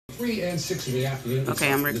3 and 6 in the afternoon.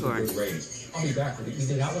 Okay, I'm recording. I'll be back with the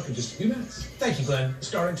evening outlook in just a few minutes. Thank you, Glenn.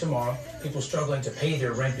 Starting tomorrow, people struggling to pay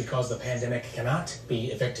their rent because the pandemic cannot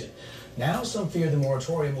be evicted. Now, some fear the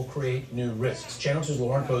moratorium will create new risks. Channel 2's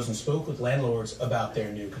Lauren Posen spoke with landlords about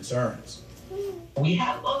their new concerns. We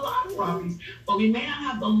have a lot of properties, but we may not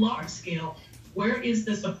have the large scale. Where is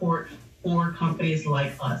the support for companies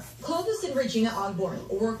like us? Clovis and Regina Ogborn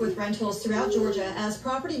work with rentals throughout Georgia as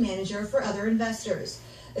property manager for other investors.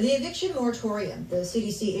 The eviction moratorium the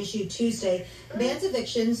CDC issued Tuesday bans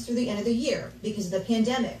evictions through the end of the year because of the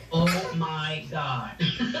pandemic. Oh my God.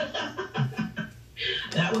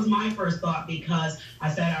 That was my first thought, because I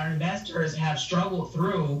said our investors have struggled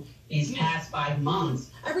through these past 5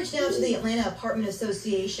 months. I reached out to the Atlanta Apartment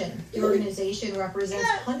Association. The organization represents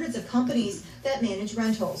hundreds of companies that manage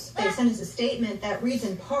rentals. They sent us a statement that reads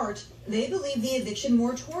in part, they believe the eviction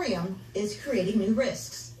moratorium is creating new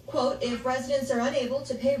risks. Quote, if residents are unable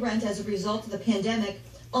to pay rent as a result of the pandemic,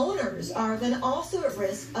 owners are then also at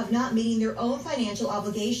risk of not meeting their own financial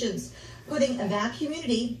obligations, putting that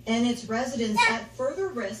community and its residents at further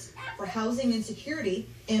risk for housing insecurity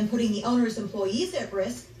and putting the owner's employees at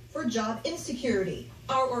risk for job insecurity.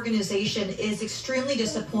 Our organization is extremely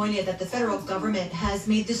disappointed that the federal government has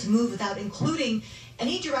made this move without including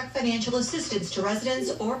any direct financial assistance to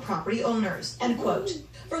residents or property owners, end quote.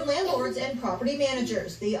 For landlords and property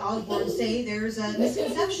managers, the Landlords say there's a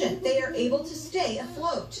misconception. They are able to stay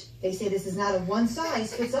afloat. They say this is not a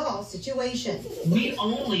one-size-fits-all situation. We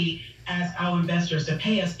only ask our investors to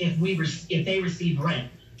pay us if they receive rent.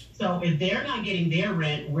 So if they're not getting their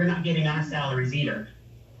rent, we're not getting our salaries either.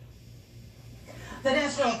 The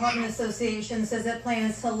National Apartment Association says it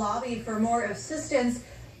plans to lobby for more assistance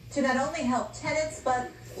to not only help tenants, but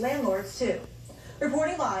landlords too.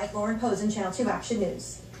 Reporting live, Lauren Posen, Channel 2 Action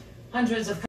News. Hundreds of